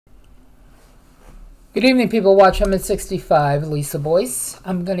Good evening, people. Watch. I'm at 65, Lisa Boyce.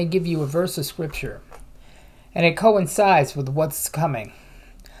 I'm going to give you a verse of scripture, and it coincides with what's coming.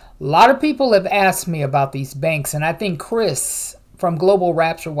 A lot of people have asked me about these banks, and I think Chris from Global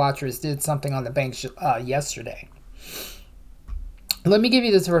Rapture Watchers did something on the banks yesterday. Let me give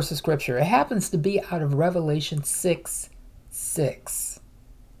you this verse of scripture. It happens to be out of Revelation 6:6.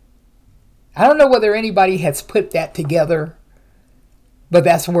 I don't know whether anybody has put that together, but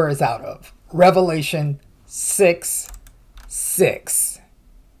that's where it's out of. Revelation 6:6.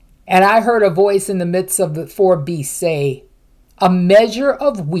 And I heard a voice in the midst of the four beasts say, a measure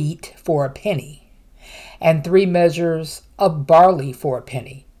of wheat for a penny, and 3 measures of barley for a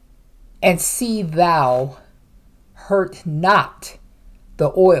penny. And see thou hurt not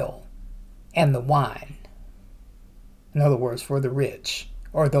the oil and the wine. In other words, for the rich,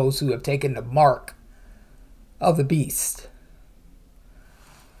 or those who have taken the mark of the beast.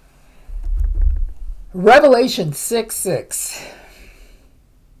 Revelation 6:6.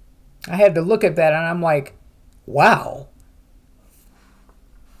 I had to look at that and I'm like, wow.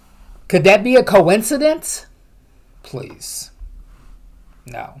 Could that be a coincidence? Please.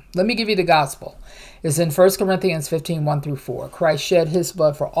 No. Let me give you the gospel. It's in 1 Corinthians 15:1-4. Christ shed his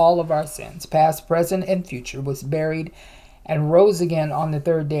blood for all of our sins, past, present, and future, was buried, and rose again on the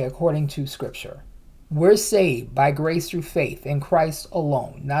 3rd day according to Scripture. We're saved by grace through faith in Christ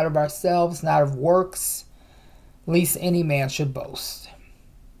alone, not of ourselves, not of works, lest any man should boast.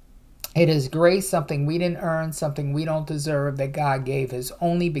 It is grace, something we didn't earn, something we don't deserve, that God gave his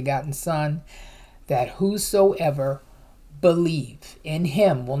only begotten Son, that whosoever believe in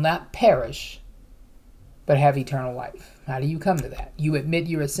him will not perish, but have eternal life. How do you come to that? You admit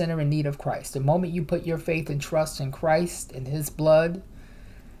you're a sinner in need of Christ. The moment you put your faith and trust in Christ and his blood,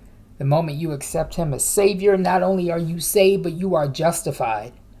 the moment you accept him as Savior, not only are you saved, but you are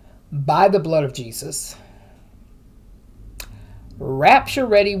justified by the blood of Jesus. Rapture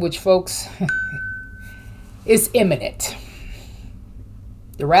ready, which, folks, is imminent.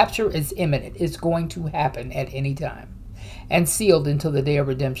 The rapture is imminent. It's going to happen at any time. And sealed until the day of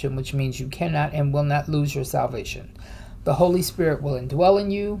redemption, which means you cannot and will not lose your salvation. The Holy Spirit will indwell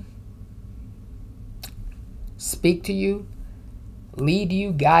in you, speak to you, lead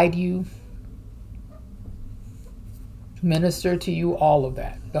you, guide you, minister to you, all of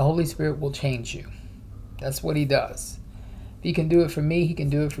that. The Holy Spirit will change you. That's what he does. If he can do it for me, he can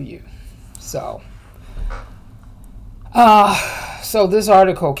do it for you. So this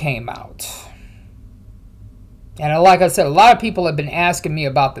article came out. And like I said, a lot of people have been asking me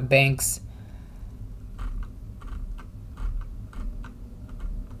about the banks.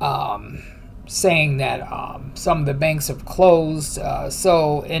 Saying that some of the banks have closed.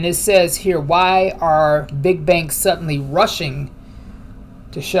 And it says here, why are big banks suddenly rushing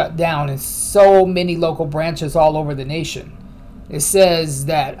to shut down in so many local branches all over the nation? It says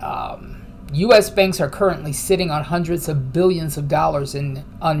that U.S. banks are currently sitting on hundreds of billions of dollars in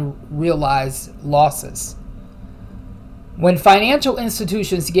unrealized losses. When financial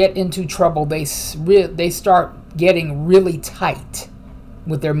institutions get into trouble, they start getting really tight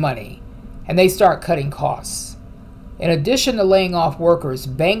with their money, and they start cutting costs. In addition to laying off workers,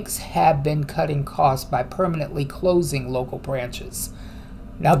 banks have been cutting costs by permanently closing local branches.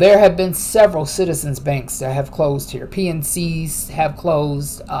 Now, there have been several Citizens banks that have closed here. PNCs have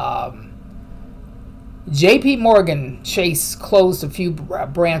closed. JP Morgan Chase closed a few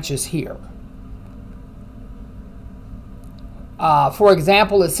branches here. For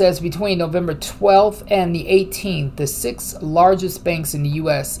example, it says between November 12th and the 18th, the 6 largest banks in the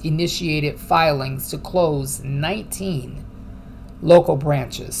U.S. initiated filings to close 19 local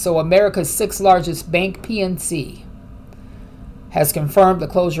branches. So America's 6th largest bank, PNC, has confirmed the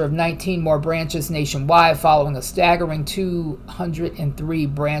closure of 19 more branches nationwide following a staggering 203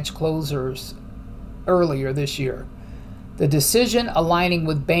 branch closures earlier this year. The decision aligning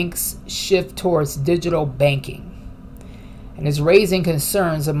with banks' shift towards digital banking, and is raising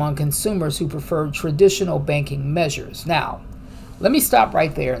concerns among consumers who prefer traditional banking measures. Now, let me stop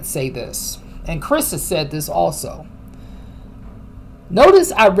right there and say this, and Chris has said this also.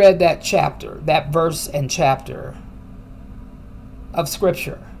 Notice I read that chapter, that verse and chapter of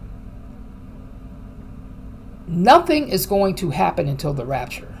Scripture. Nothing is going to happen until the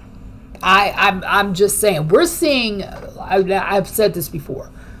rapture. I'm just saying, we're seeing, I've said this before,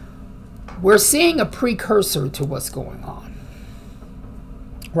 we're seeing a precursor to what's going on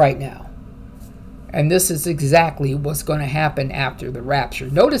right now. And this is exactly what's going to happen after the rapture.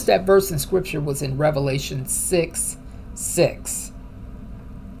 Notice that verse in Scripture was in Revelation 6:6.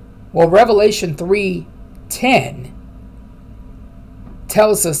 Well, Revelation 3:10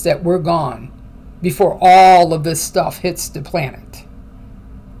 tells us that we're gone before all of this stuff hits the planet.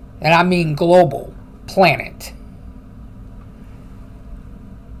 And I mean global planet.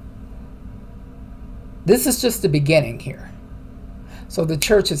 This is just the beginning here. So the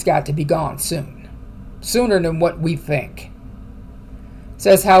church has got to be gone soon. Sooner than what we think. It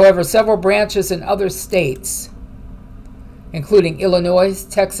says, however, several branches in other states, including Illinois,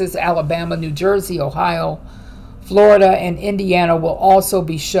 Texas, Alabama, New Jersey, Ohio, Florida, and Indiana, will also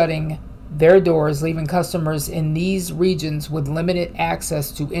be shutting their doors, leaving customers in these regions with limited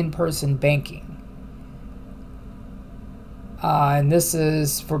access to in-person banking. And this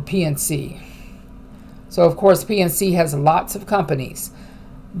is for PNC. So, of course, PNC has lots of companies.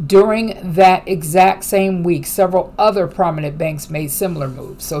 During that exact same week, several other prominent banks made similar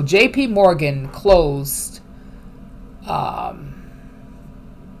moves. So, JP Morgan closed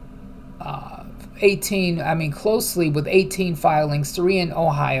closely with 18 filings, 3 in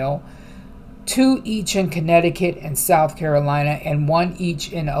Ohio, 2 each in Connecticut and South Carolina, and 1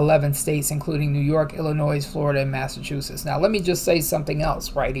 each in 11 states, including New York, Illinois, Florida, and Massachusetts. Now, let me just say something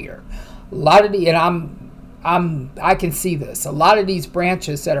else right here. A lot of the, and I can see this. A lot of these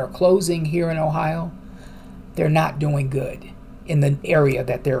branches that are closing here in Ohio, they're not doing good in the area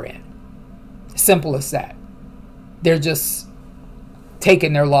that they're in. Simple as that. They're just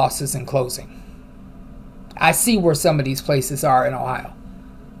taking their losses and closing. I see where some of these places are in Ohio.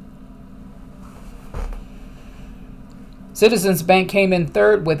 Citizens Bank came in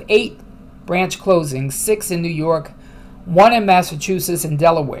third with 8 branch closings, 6 in New York, 1 in Massachusetts and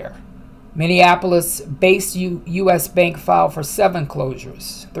Delaware. Minneapolis-based U.S. Bank filed for 7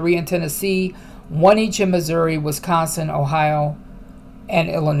 closures, 3 in Tennessee, 1 each in Missouri, Wisconsin, Ohio, and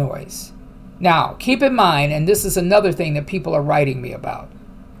Illinois. Now, keep in mind, and this is another thing that people are writing me about,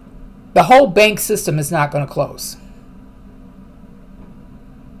 the whole bank system is not going to close.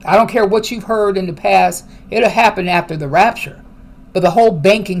 I don't care what you've heard in the past, it'll happen after the rapture, but the whole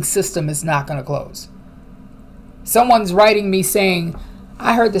banking system is not going to close. Someone's writing me saying,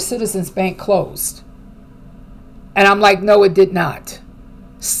 I heard the Citizens Bank closed. And I'm like, no, it did not.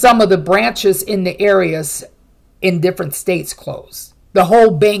 Some of the branches in the areas in different states closed. The whole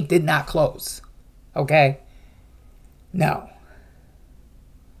bank did not close. Okay? No.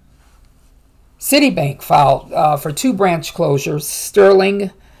 Citibank filed for 2 branch closures. Sterling,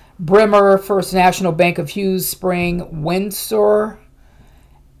 Bremer, First National Bank of Hughes Spring, Windsor,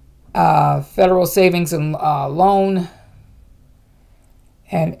 Federal Savings and Loan,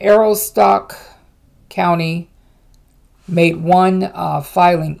 and Aroostook County made 1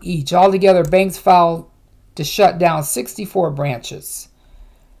 filing each. Altogether, banks filed to shut down 64 branches.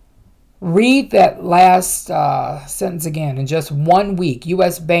 Read that last sentence again. In just 1 week,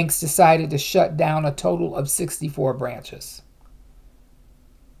 U.S. banks decided to shut down a total of 64 branches.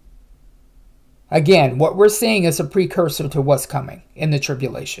 Again, what we're seeing is a precursor to what's coming in the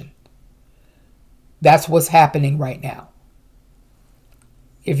tribulation. That's what's happening right now.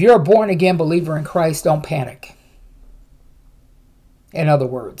 If you're a born-again believer in Christ, don't panic. In other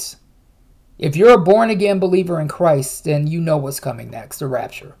words, if you're a born-again believer in Christ, then you know what's coming next, the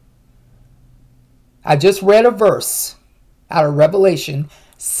rapture. I just read a verse out of Revelation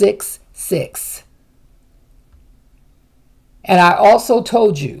 6:6. And I also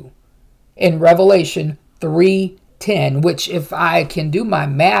told you in Revelation 3:10, which if I can do my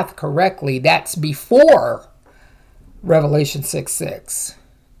math correctly, that's before Revelation 6:6.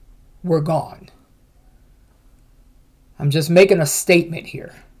 We're gone. I'm just making a statement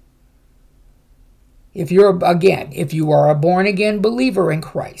here. If you are a born-again believer in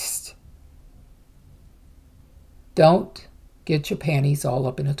Christ, don't get your panties all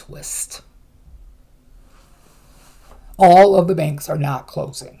up in a twist. All of the banks are not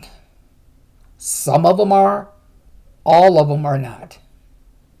closing. Some of them are, all of them are not.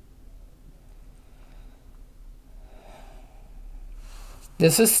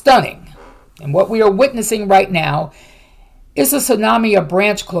 This is stunning. And what we are witnessing right now is a tsunami of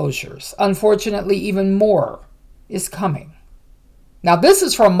branch closures. Unfortunately, even more is coming. Now, this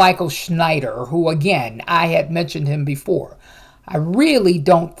is from Michael Schneider, who, again, I had mentioned him before. I really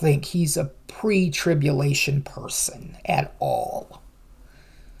don't think he's a pre-tribulation person at all.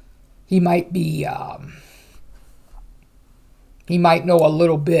 He might be, he might know a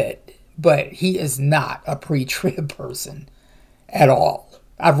little bit, but he is not a pre-trib person at all.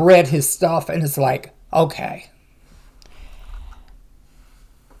 I've read his stuff and it's like, okay.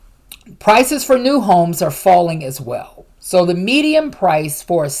 Prices for new homes are falling as well. So the median price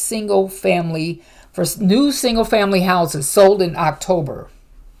for new single family houses sold in October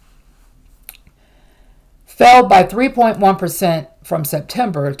fell by 3.1% from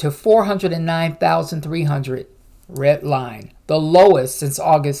September to 409,300, red line, the lowest since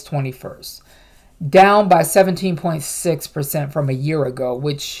August 21st, down by 17.6% from a year ago,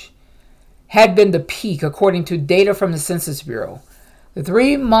 which had been the peak according to data from the Census Bureau. The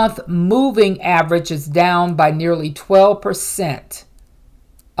 3-month moving average is down by nearly 12%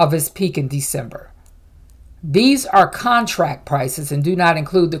 of its peak in December. These are contract prices and do not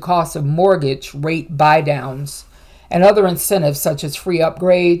include the cost of mortgage rate buy-downs and other incentives such as free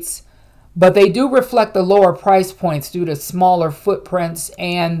upgrades, but they do reflect the lower price points due to smaller footprints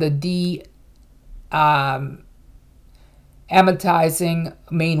and the amortizing.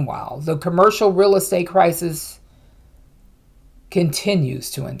 Meanwhile, the commercial real estate crisis continues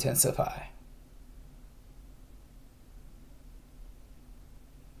to intensify.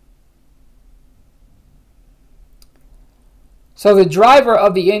 So the driver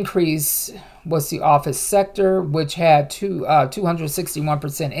of the increase was the office sector, which had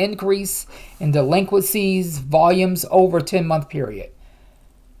 261% increase in delinquencies volumes over a 10-month period.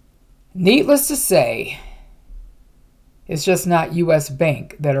 Needless to say, it's just not U.S.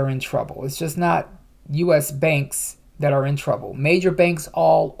 Bank that are in trouble. It's just not U.S. banks that are in trouble. Major banks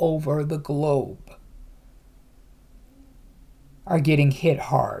all over the globe are getting hit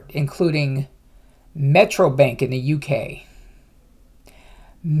hard, including Metro Bank in the UK.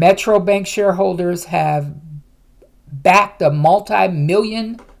 Metro Bank shareholders have backed a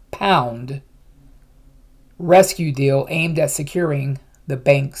multi-million-pound rescue deal aimed at securing the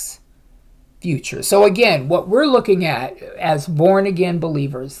bank's future. So again, what we're looking at as born-again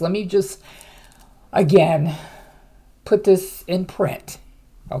believers, let me just, again, put this in print,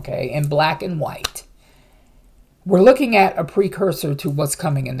 okay, in black and white. We're looking at a precursor to what's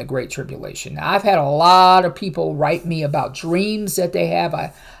coming in the Great Tribulation. Now, I've had a lot of people write me about dreams that they have.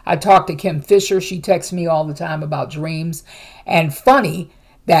 I talked to Kim Fisher. She texts me all the time about dreams. And funny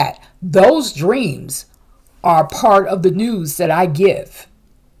that those dreams are part of the news that I give.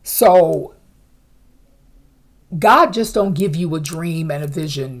 So God just don't give you a dream and a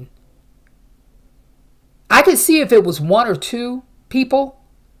vision. I could see if it was one or two people,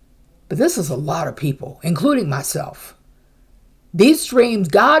 but this is a lot of people, including myself. These dreams,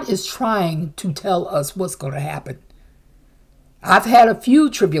 God is trying to tell us what's going to happen. I've had a few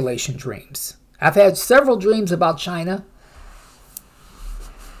tribulation dreams. I've had several dreams about China.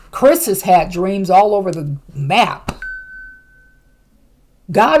 Chris has had dreams all over the map.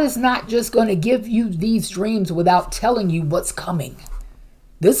 God is not just going to give you these dreams without telling you what's coming.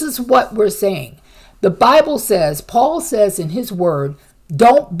 This is what we're saying. The Bible says, Paul says in his word,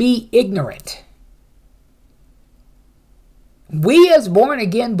 don't be ignorant. We as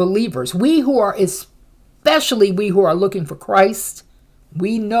born-again believers, especially we who are looking for Christ,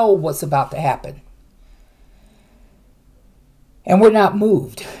 we know what's about to happen. And we're not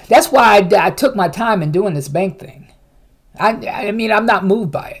moved. That's why I took my time in doing this bank thing. I mean, I'm not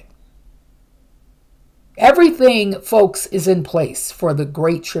moved by it. Everything, folks, is in place for the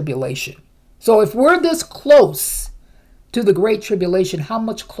Great Tribulation. So if we're this close to the Great Tribulation, how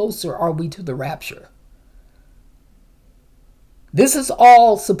much closer are we to the rapture? This is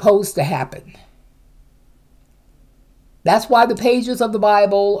all supposed to happen. That's why the pages of the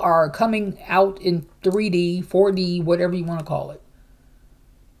Bible are coming out in 3D, 4D, whatever you want to call it.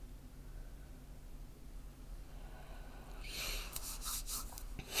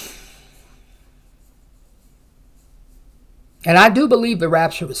 And I do believe the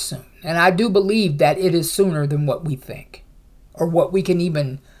rapture is soon. And I do believe that it is sooner than what we think, or what we can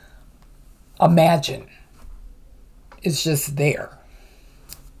even imagine. It's just there.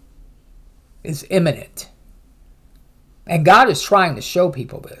 It's imminent. And God is trying to show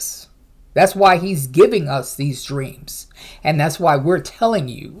people this. That's why he's giving us these dreams. And that's why we're telling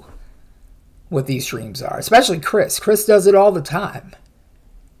you what these dreams are. Especially Chris. Chris does it all the time.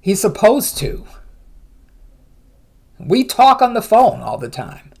 He's supposed to. We talk on the phone all the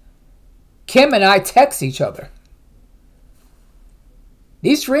time. Kim and I text each other.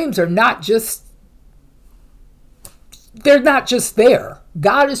 These dreams are not just, they're not just there.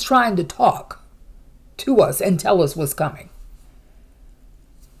 God is trying to talk to us and tell us what's coming.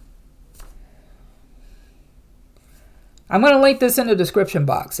 I'm going to link this in the description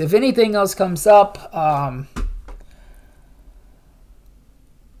box. If anything else comes up, I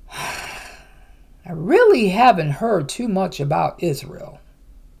really haven't heard too much about Israel.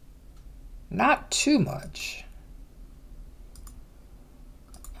 Not too much.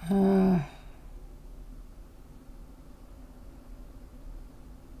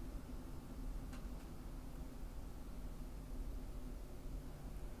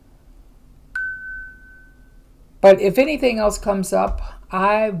 But if anything else comes up,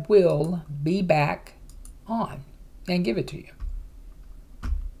 I will be back on and give it to you.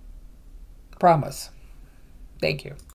 Promise. Thank you.